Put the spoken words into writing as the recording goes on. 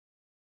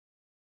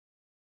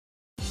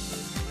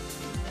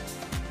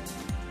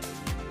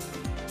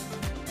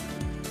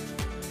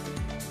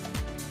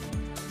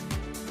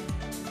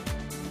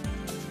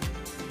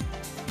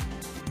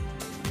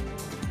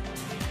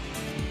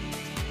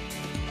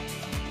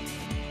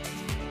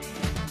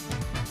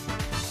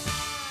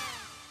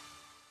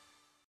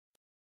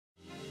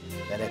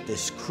that at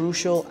this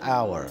crucial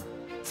hour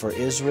for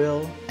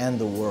Israel and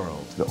the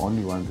world, The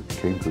only one that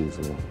came to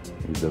Israel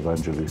is the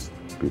evangelist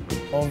people.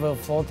 Over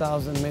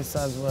 4,000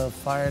 missiles were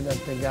fired at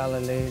the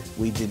Galilee.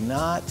 we did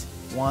not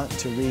want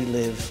to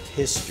relive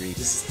history.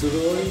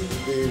 Destroying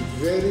the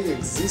very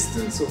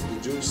existence of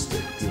the Jewish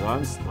state.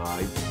 Iran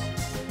strives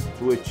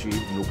to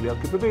achieve nuclear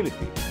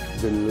capability.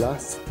 The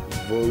last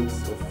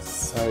voice of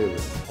siren,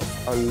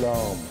 of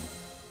alarm.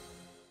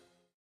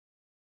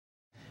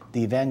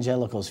 The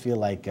evangelicals feel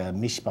like a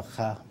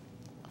mishpacha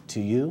to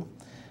you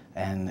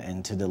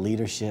and to the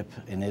leadership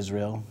in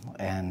Israel.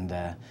 And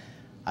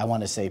I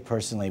want to say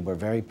personally, we're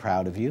very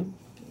proud of you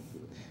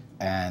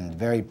and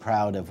very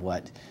proud of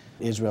what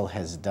Israel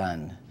has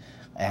done.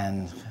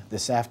 And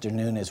this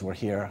afternoon as we're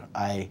here,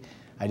 I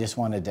just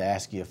wanted to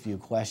ask you a few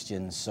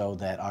questions so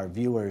that our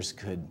viewers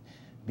could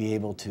be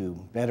able to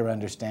better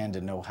understand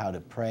and know how to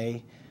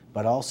pray,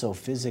 but also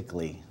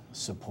physically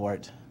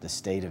support the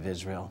state of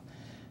Israel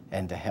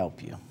and to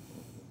help you.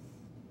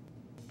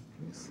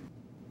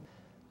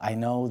 I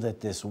know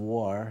that this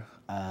war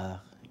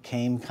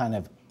came kind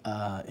of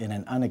in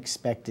an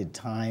unexpected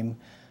time,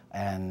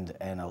 and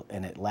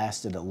it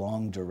lasted a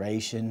long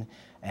duration,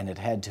 and it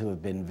had to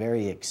have been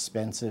very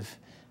expensive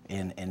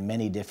in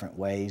many different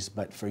ways.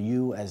 But for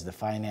you as the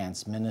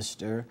finance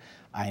minister,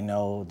 I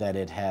know that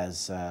it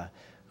has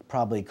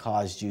probably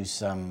caused you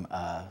some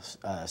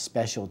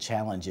special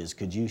challenges.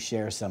 Could you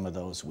share some of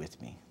those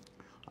with me?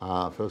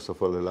 First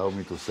of all, allow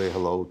me to say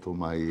hello to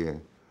my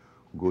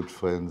good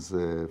friends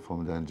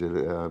from the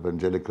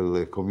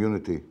evangelical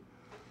community.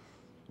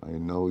 I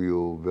know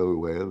you very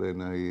well,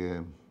 and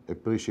I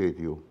appreciate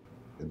you.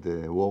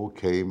 The war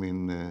came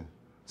in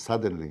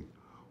suddenly.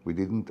 We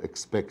didn't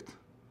expect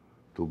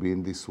to be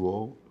in this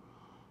war.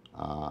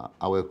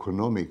 Our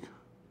economic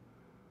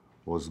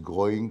was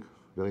growing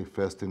very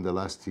fast in the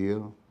last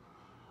year,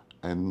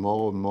 and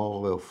more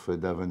of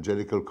the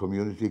evangelical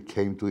community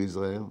came to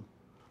Israel,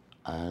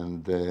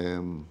 and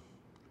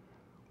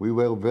we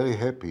were very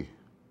happy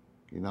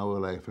in our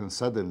life, and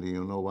suddenly,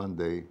 you know, one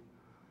day,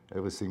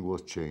 everything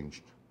was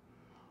changed.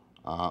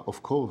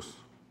 Of course,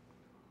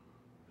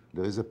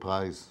 there is a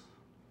price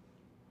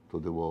to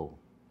the war.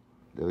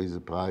 There is a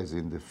price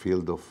in the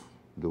field of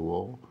the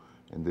war,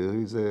 and there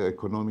is an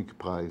economic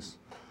price.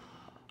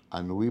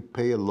 And we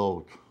pay a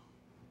lot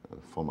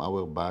from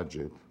our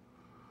budget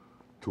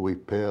to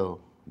repair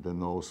the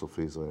north of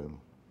Israel.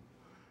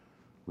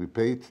 We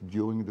paid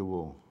during the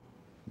war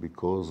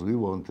because we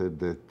wanted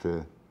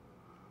that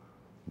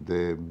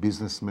the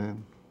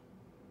businessmen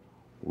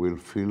will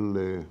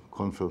feel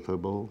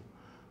comfortable.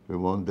 We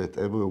want that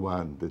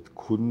everyone that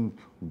couldn't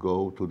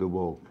go to the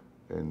work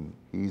and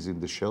he's in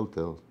the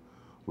shelter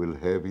will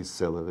have his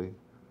salary,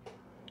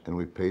 and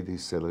we paid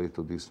his salary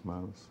to this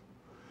month.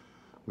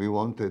 We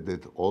wanted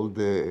that all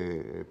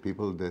the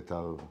people that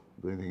are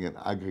doing in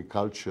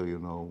agriculture, you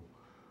know,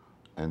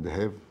 and they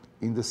have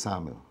in the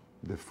summer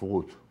the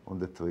fruit on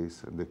the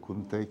trees, and they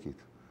couldn't take it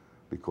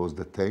because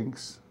the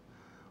tanks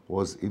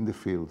was in the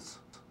fields.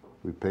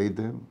 We paid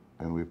them,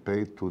 and we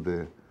paid to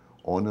the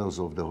owners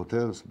of the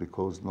hotels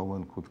because no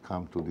one could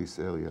come to this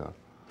area.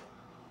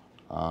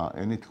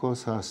 And it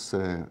cost us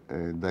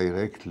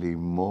directly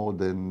more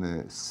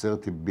than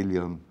 30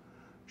 billion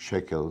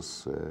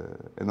shekels.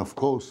 And of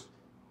course,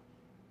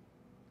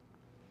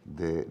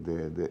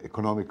 the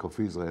economic of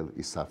Israel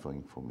is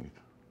suffering from it.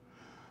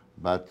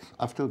 But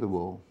after the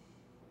war,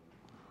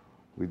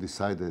 we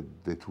decided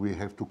that we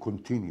have to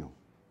continue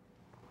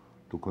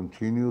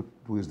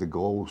with the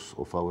growth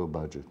of our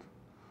budget.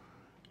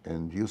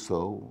 And you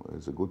saw,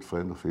 as a good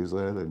friend of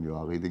Israel, and you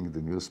are reading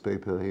the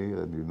newspaper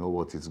here, and you know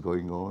what is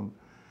going on,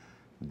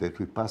 that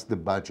we passed the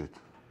budget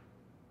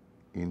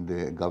in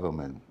the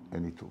government.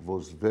 And it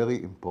was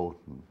very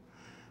important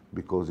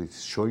because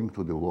it's showing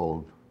to the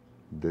world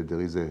that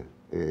there is a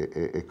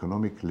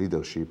economic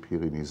leadership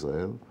here in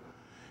Israel.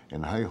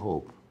 And I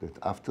hope that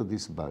after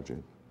this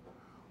budget,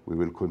 we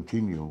will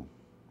continue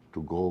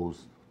to go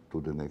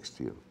to the next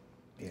year.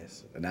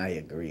 Yes, and I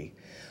agree.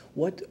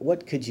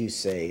 What could you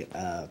say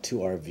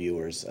to our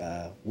viewers?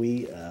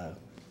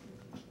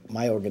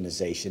 My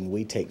organization,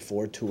 we take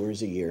 4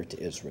 tours a year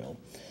to Israel,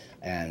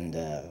 and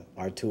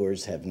our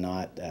tours have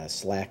not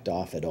slacked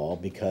off at all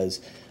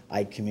because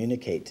I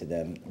communicate to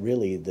them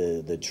really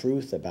the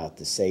truth about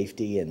the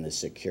safety and the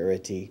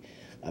security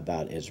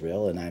about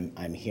Israel. And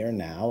I'm here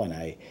now, and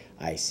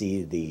I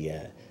see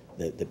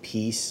the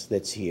peace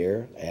that's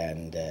here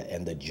and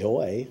the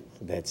joy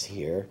that's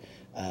here.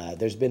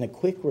 There's been a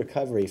quick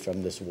recovery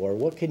from this war.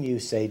 What can you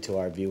say to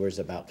our viewers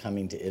about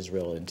coming to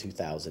Israel in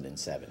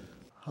 2007?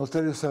 I'll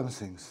tell you some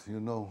things. You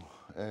know,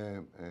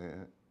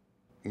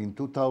 in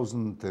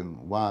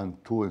 2001,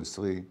 2, and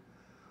 3,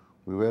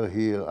 we were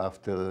here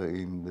after,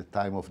 in the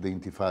time of the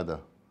Intifada.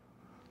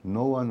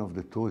 No one of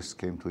the tourists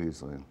came to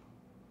Israel.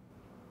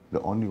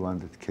 The only one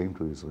that came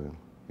to Israel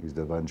is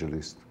the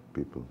evangelist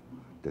people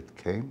that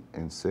came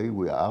and say,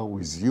 we are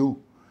with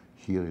you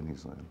here in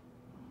Israel.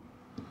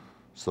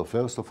 So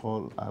first of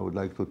all, I would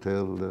like to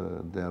tell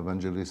the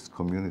evangelist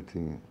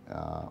community,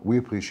 we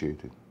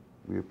appreciate it.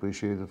 We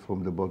appreciate it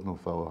from the bottom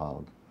of our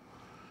heart.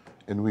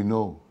 And we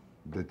know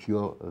that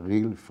you're a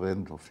real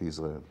friend of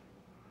Israel.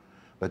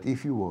 But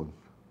if you want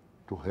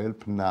to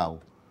help now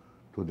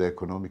to the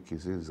economic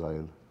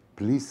Israel,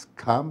 please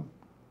come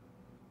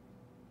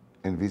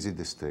and visit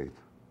the state.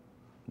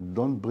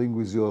 Don't bring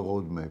with you a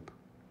roadmap.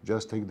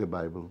 Just take the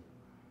Bible,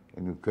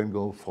 and you can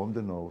go from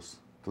the north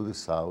to the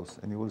south,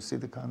 and you will see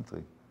the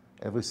country.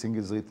 Everything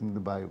is written in the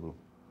Bible.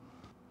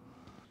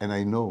 And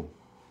I know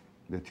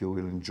that you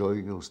will enjoy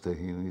your stay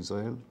here in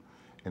Israel,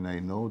 and I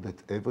know that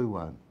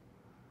everyone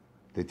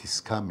that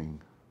is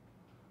coming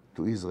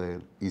to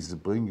Israel is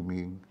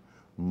bringing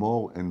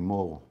more and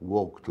more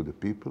work to the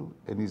people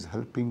and is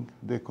helping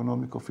the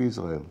economic of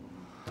Israel.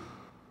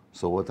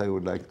 So what I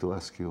would like to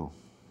ask you,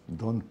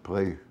 don't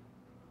pray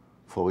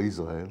for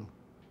Israel,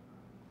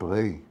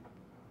 pray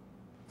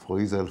for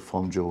Israel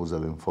from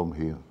Jerusalem, from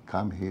here.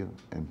 Come here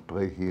and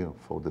pray here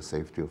for the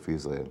safety of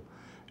Israel.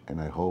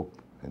 And I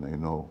hope and I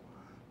know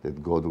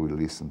that God will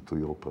listen to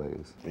your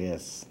prayers.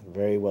 Yes,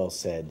 very well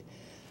said.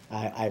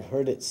 I've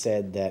heard it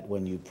said that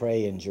when you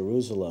pray in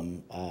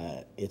Jerusalem,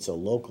 it's a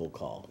local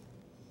call.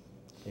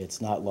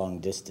 It's not long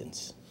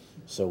distance.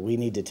 So we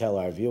need to tell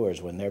our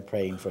viewers when they're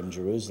praying from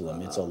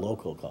Jerusalem, it's a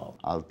local call.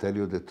 I'll tell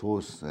you the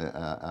truth.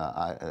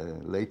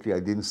 Lately I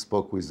didn't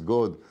spoke with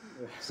God,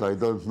 so I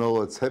don't know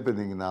what's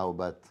happening now.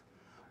 But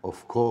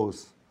of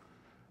course,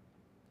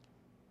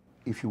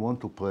 if you want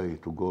to pray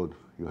to God,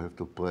 you have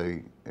to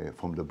pray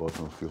from the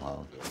bottom of your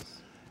heart.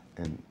 Yes.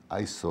 And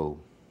I saw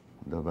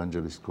the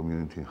evangelist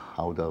community,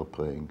 how they are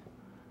praying,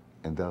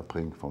 and they are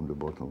praying from the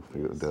bottom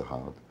of their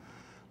heart.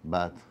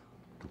 But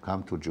to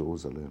come to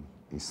Jerusalem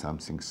is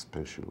something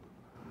special.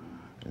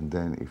 And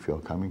then if you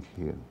are coming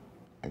here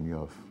and you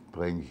are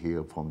praying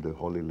here from the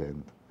Holy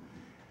Land,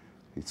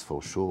 it's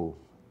for sure,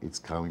 it's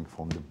coming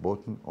from the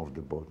bottom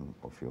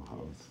of your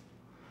heart. Yes.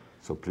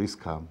 So please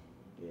come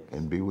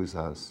and be with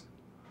us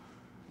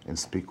and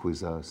speak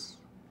with us.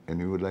 And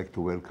we would like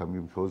to welcome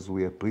you because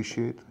we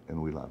appreciate and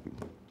we love you.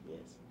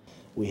 Yes.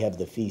 We have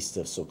the Feast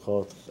of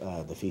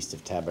Sukkot, the Feast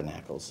of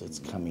Tabernacles. It's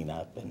coming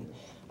up, and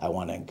I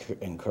want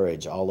to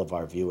encourage all of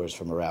our viewers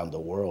from around the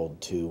world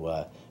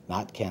to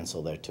not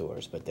cancel their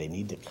tours, but they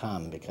need to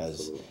come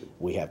because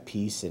we have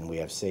peace and we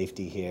have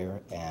safety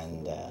here,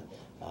 and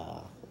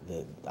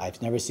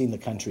I've never seen the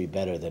country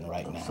better than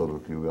right now.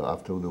 Absolutely. We are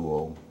after the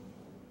war.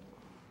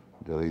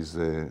 There is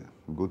a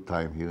good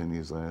time here in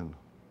Israel.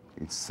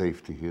 It's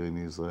safety here in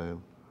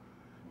Israel.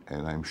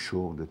 And I'm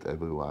sure that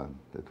everyone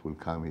that will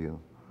come here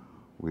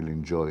will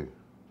enjoy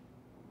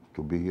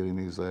to be here in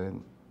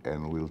Israel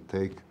and will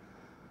take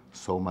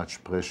so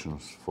much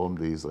precious from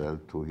the Israel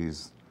to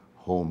his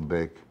home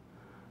back,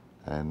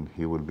 and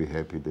he will be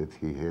happy that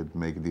he had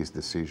made this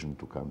decision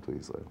to come to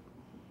Israel.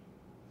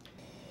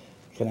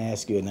 Can I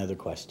ask you another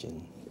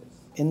question?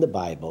 In the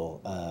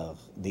Bible,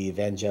 the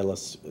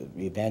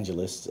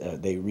evangelists,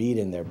 they read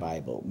in their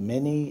Bible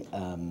many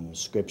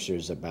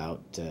scriptures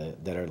about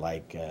that are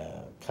like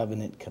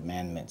covenant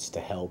commandments to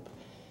help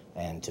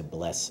and to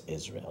bless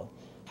Israel.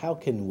 How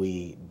can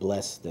we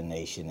bless the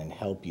nation and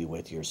help you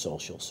with your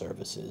social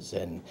services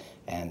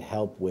and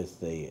help with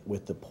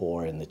the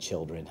poor and the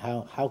children?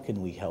 How can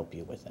we help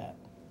you with that?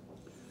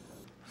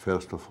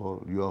 First of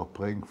all, you are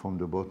praying from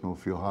the bottom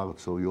of your heart,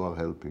 so you are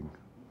helping.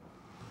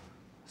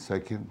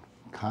 Second,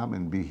 come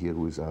and be here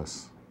with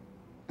us,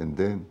 and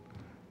then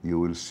you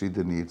will see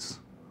the needs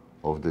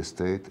of the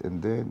state,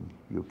 and then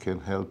you can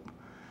help,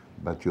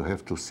 but you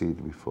have to see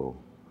it before.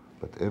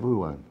 But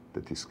everyone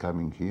that is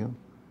coming here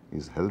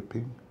is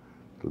helping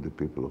to the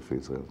people of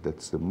Israel.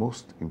 That's the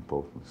most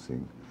important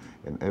thing.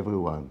 And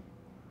everyone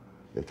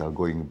that are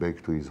going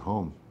back to his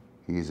home,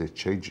 he is a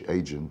change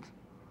agent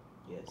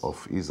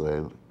of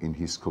Israel in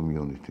his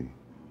community.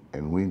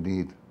 And we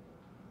need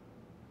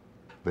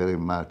very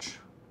much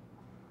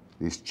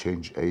this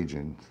change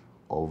agent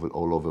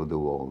all over the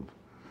world.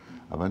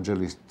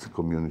 Evangelist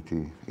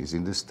community is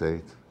in the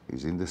state,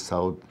 is in the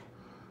south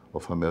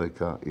of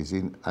America, is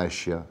in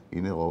Asia,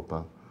 in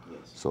Europa.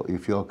 Yes. So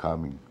if you're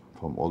coming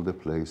from all the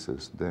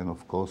places, then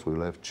of course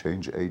we'll have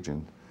change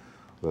agent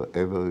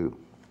wherever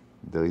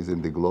there is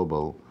in the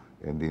global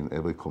and in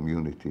every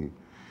community.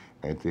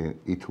 And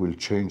it will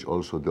change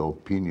also the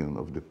opinion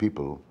of the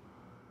people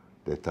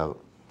that are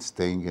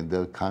staying in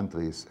their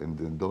countries and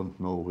they don't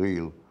know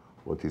real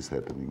what is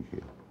happening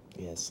here.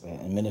 Yes,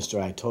 and Minister,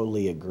 I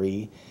totally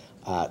agree.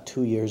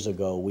 2 years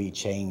ago, we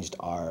changed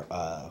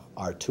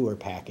our tour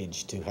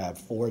package to have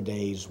 4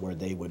 days where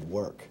they would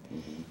work.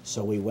 Mm-hmm.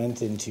 So we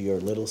went into your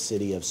little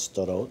city of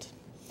Sderot,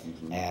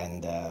 mm-hmm.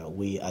 and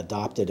we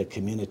adopted a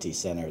community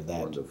center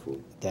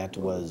that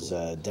was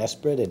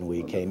desperate, and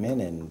we came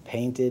in and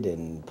painted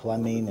and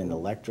plumbing and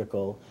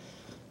electrical,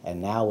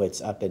 and now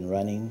it's up and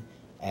running.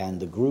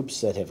 And the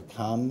groups that have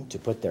come to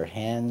put their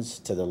hands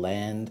to the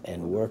land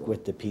and work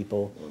with the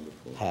people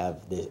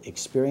have the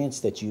experience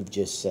that you've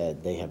just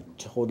said. They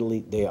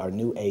are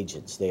new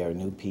agents, they are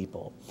new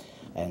people.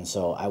 And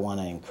so I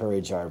want to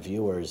encourage our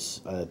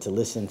viewers to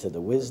listen to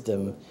the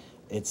wisdom.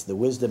 It's the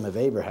wisdom of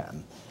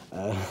Abraham.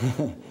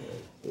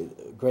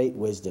 great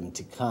wisdom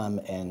to come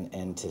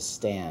and to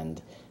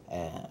stand,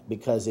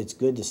 because it's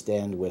good to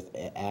stand with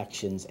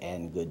actions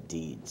and good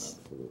deeds.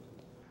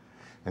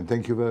 And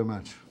thank you very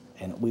much.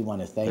 And we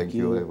want to thank Thank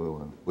you,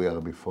 everyone. We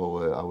are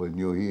before our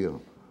new year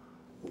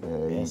in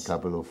a Yes.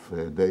 couple of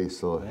days,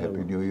 so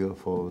Happy New Year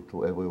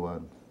to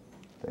everyone.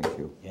 Thank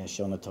you. Yeah,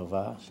 Shona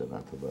Tova.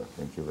 Shana Tova.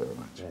 Thank you very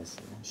much. Yes.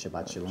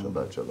 Shabbat Shalom.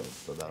 Shabbat Shalom.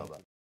 Toda rabba.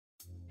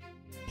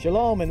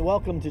 Shalom and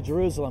welcome to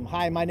Jerusalem.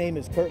 Hi, my name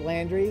is Kurt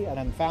Landry and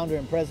I'm founder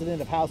and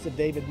president of House of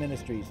David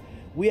Ministries.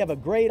 We have a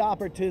great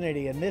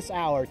opportunity in this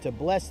hour to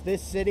bless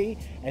this city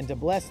and to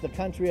bless the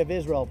country of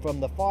Israel from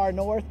the far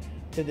north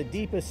to the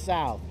deepest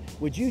south.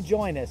 Would you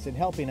join us in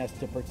helping us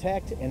to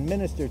protect and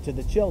minister to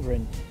the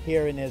children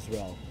here in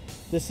Israel?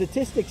 The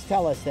statistics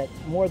tell us that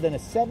more than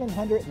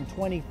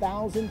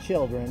 720,000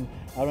 children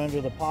are under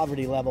the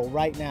poverty level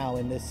right now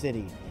in this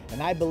city.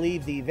 And I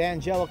believe the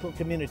evangelical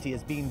community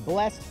is being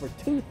blessed for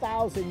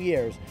 2,000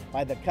 years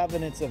by the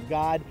covenants of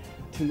God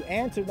to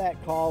answer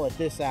that call at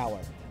this hour.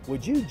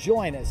 Would you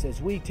join us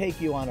as we take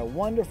you on a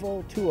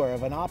wonderful tour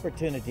of an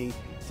opportunity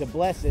to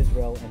bless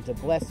Israel and to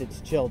bless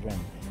its children?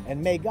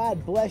 And may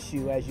God bless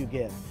you as you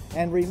give.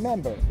 And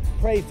remember,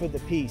 pray for the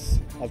peace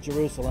of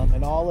Jerusalem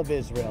and all of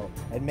Israel.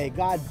 And may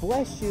God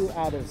bless you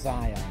out of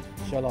Zion.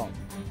 Shalom.